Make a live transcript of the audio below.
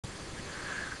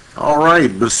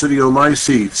Alright,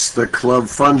 Basidiomycetes, the club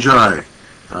fungi.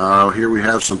 Here we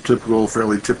have some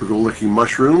fairly typical looking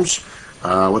mushrooms.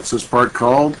 What's this part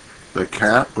called? The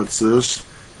cap. What's this?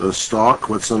 The stalk.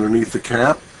 What's underneath the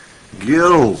cap?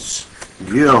 Gills.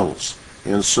 Gills.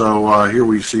 And so here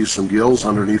we see some gills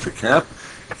underneath the cap,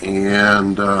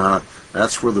 and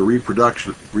that's where the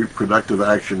reproductive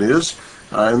action is.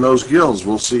 In those gills,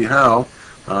 we'll see how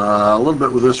a little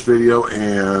bit with this video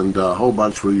and a whole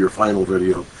bunch with your final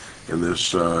video in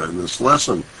this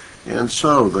lesson. And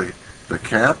so the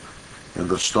cap and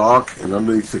the stalk, and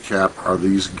underneath the cap are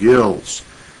these gills.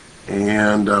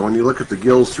 And when you look at the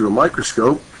gills through a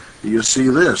microscope, you see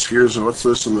this. Here's what's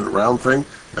this in the round thing?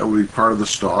 That would be part of the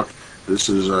stalk. This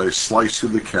is a slice through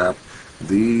the cap.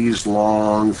 These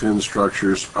long, thin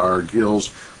structures are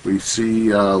gills. We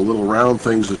see little round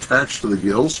things attached to the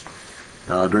gills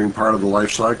during part of the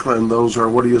life cycle, and those are,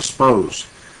 what do you suppose?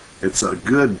 It's a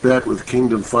good bet with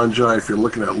kingdom fungi. If you're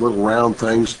looking at little round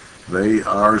things, they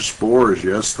are spores.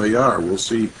 Yes, they are. We'll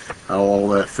see how all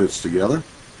that fits together.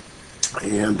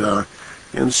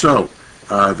 And so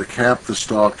the cap, the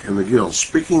stalk, and the gills.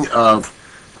 Speaking of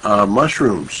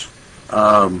mushrooms,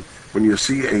 when you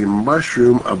see a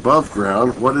mushroom above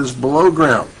ground, what is below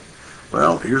ground?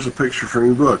 Well, here's a picture from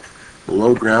your book.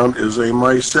 Below ground is a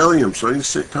mycelium. So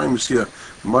anytime you see a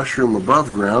mushroom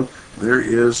above ground, there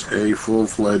is a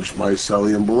full-fledged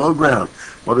mycelium below ground.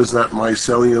 What is that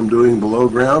mycelium doing below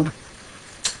ground?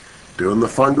 Doing the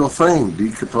fungal thing,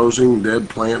 decomposing dead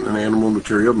plant and animal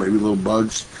material, maybe little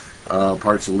bugs,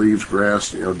 parts of leaves,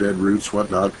 grass, dead roots,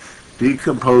 whatnot.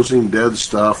 Decomposing dead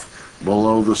stuff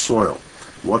below the soil.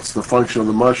 What's the function of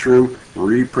the mushroom?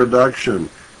 Reproduction.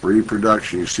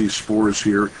 Reproduction. You see spores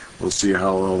here. We'll see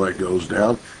how all that goes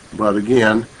down. But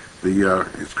again,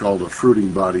 it's called a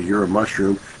fruiting body here, a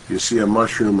mushroom. You see a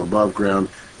mushroom above ground,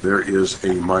 there is a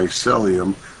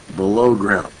mycelium below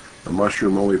ground. The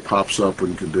mushroom only pops up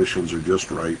when conditions are just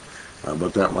right,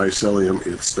 but that mycelium,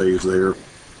 it stays there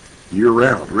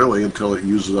year-round, really, until it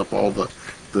uses up all the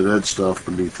dead stuff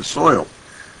beneath the soil.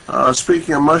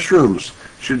 Speaking of mushrooms,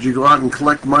 should you go out and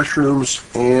collect mushrooms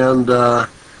and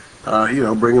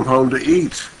bring them home to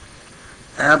eat?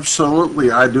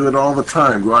 Absolutely, I do it all the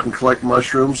time. Go out and collect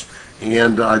mushrooms,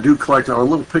 and I do collect. I'm a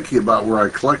little picky about where I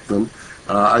collect them.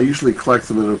 I usually collect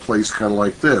them in a place kind of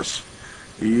like this.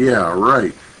 Yeah,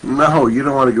 right. No, you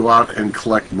don't want to go out and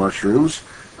collect mushrooms.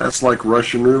 That's like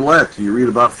Russian roulette. You read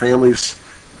about families,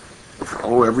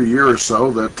 every year or so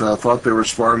that thought they were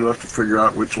smart enough to figure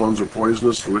out which ones are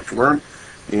poisonous and which weren't,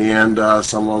 and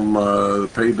some of them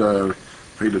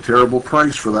paid a terrible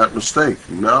price for that mistake.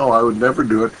 No, I would never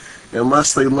do it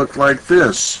unless they look like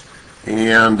this.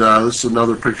 And this is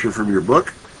another picture from your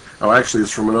book. Oh, actually,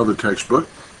 it's from another textbook.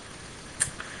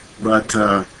 But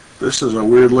this is a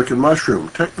weird-looking mushroom.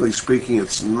 Technically speaking,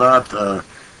 it's not,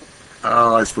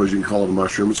 I suppose you can call it a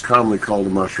mushroom. It's commonly called a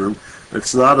mushroom.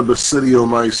 It's not a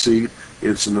Basidiomycete.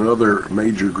 It's in another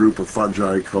major group of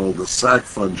fungi called the sac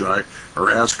fungi,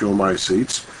 or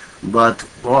Ascomycetes. But,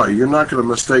 boy, you're not going to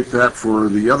mistake that for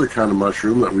the other kind of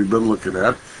mushroom that we've been looking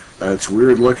at. It's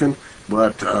weird-looking.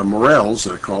 But morels,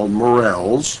 they're called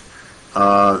morels,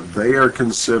 they are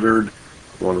considered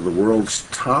one of the world's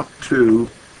top 2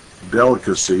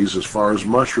 delicacies as far as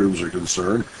mushrooms are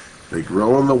concerned. They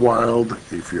grow in the wild.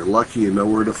 If you're lucky, you know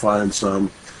where to find some.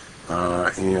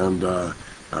 No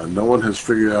one has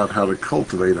figured out how to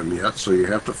cultivate them yet, so you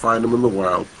have to find them in the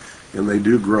wild. And they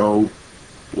do grow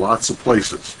lots of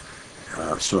places.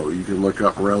 So you can look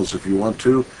up morels if you want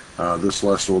to. This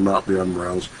lesson will not be on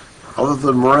morels. Other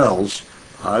than morels,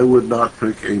 I would not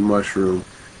pick a mushroom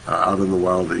out in the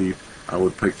wild to eat. I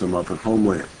would pick them up at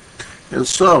homeland. And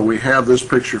so we have this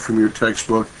picture from your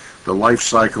textbook, the life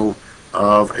cycle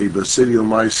of a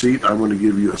Basidiomycete. I'm going to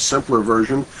give you a simpler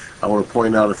version. I want to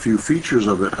point out a few features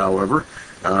of it, however,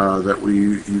 that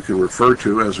you can refer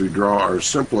to as we draw our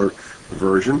simpler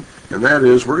version. And that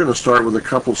is, we're going to start with a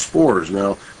couple spores.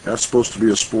 Now, that's supposed to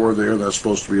be a spore there, that's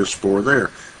supposed to be a spore there.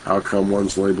 How come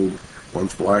one's labeled,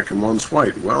 one's black and one's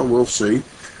white? Well, we'll see.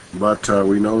 But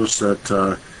we notice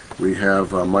that we have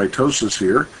mitosis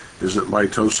here. Is it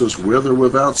mitosis with or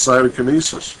without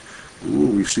cytokinesis?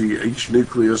 We see each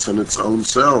nucleus in its own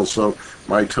cell, so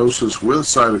mitosis with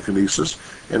cytokinesis,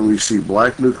 and we see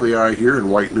black nuclei here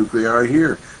and white nuclei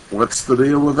here. What's the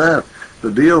deal with that?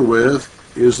 The deal with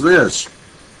is this.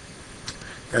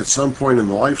 At some point in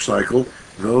the life cycle,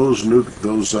 those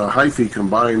hyphae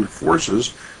combine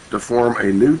forces to form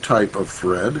a new type of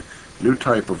thread, new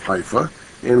type of hypha,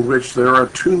 in which there are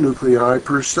 2 nuclei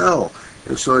per cell.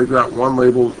 And so they've got one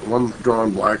labeled, one drawn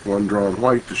black, one drawn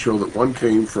white, to show that one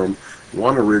came from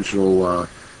one original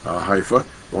hypha.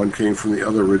 One came from the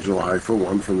other original hypha,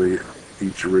 one from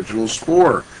each original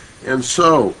spore. And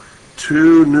so,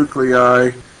 2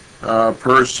 nuclei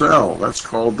per cell. That's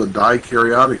called the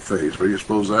dikaryotic phase. What do you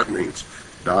suppose that means?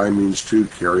 Di means 2,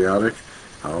 karyotic.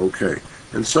 Okay.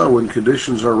 And so, when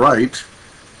conditions are right,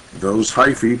 those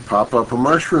hyphae pop up a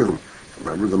mushroom.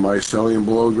 Remember the mycelium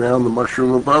below ground, the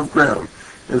mushroom above ground.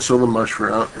 And so the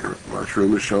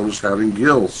mushroom is shown as having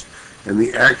gills. And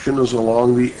the action is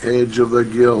along the edge of the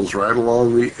gills, right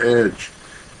along the edge.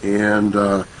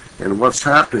 And what's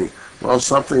happening? Well,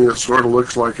 something that sort of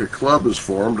looks like a club is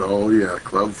formed. Oh yeah,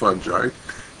 club fungi.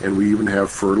 And we even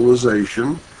have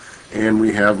fertilization. And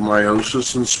we have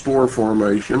meiosis and spore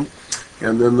formation.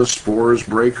 And then the spores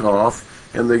break off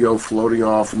and they go floating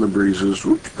off in the breezes.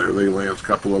 Whoop, there they land. A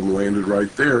couple of them landed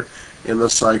right there. And the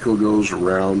cycle goes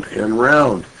round and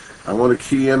round. I want to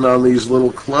key in on these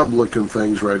little club-looking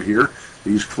things right here.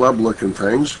 These club-looking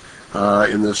things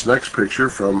in this next picture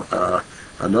from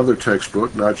another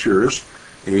textbook, not yours.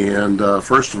 And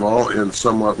first of all, in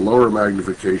somewhat lower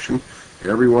magnification,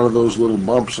 every one of those little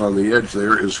bumps on the edge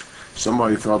there is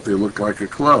somebody thought they looked like a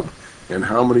club. And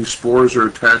how many spores are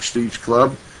attached to each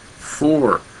club?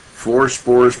 4. 4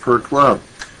 spores per club.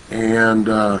 And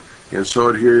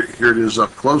so here it is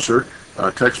up closer,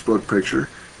 textbook picture,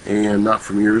 and not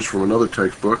from yours, from another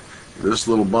textbook. This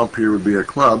little bump here would be a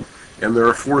club, and there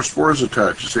are 4 spores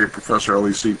attached. You say, Professor, I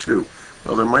only see 2.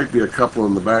 Well, there might be a couple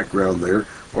in the background there,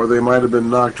 or they might have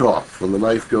been knocked off. When the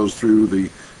knife goes through the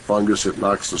fungus, it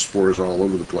knocks the spores all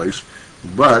over the place.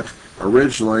 But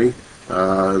originally,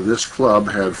 this club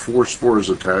had 4 spores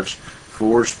attached,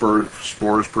 4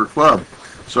 spores per club.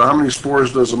 So how many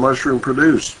spores does a mushroom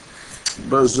produce?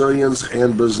 Bazillions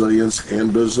and bazillions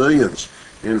and bazillions.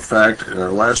 In fact, in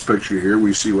our last picture here,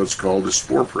 we see what's called a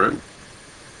spore print.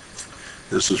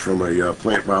 This is from a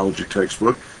plant biology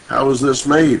textbook. How is this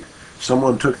made?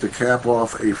 Someone took the cap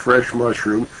off a fresh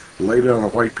mushroom, laid it on a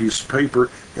white piece of paper,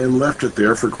 and left it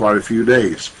there for quite a few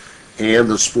days. And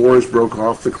the spores broke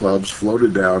off the clubs,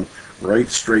 floated down, right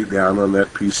straight down on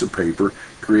that piece of paper,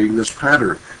 creating this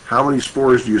pattern. How many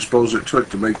spores do you suppose it took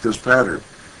to make this pattern?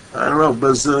 I don't know,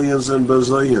 bazillions and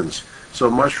bazillions. So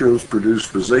mushrooms produce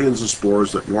bazillions of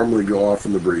spores that normally go off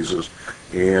in the breezes.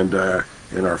 And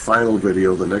in our final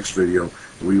video, the next video,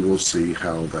 we will see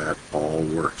how that all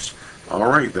works. All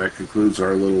right, that concludes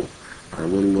our little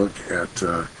look at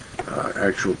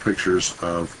actual pictures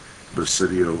of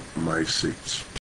Basidiomycetes.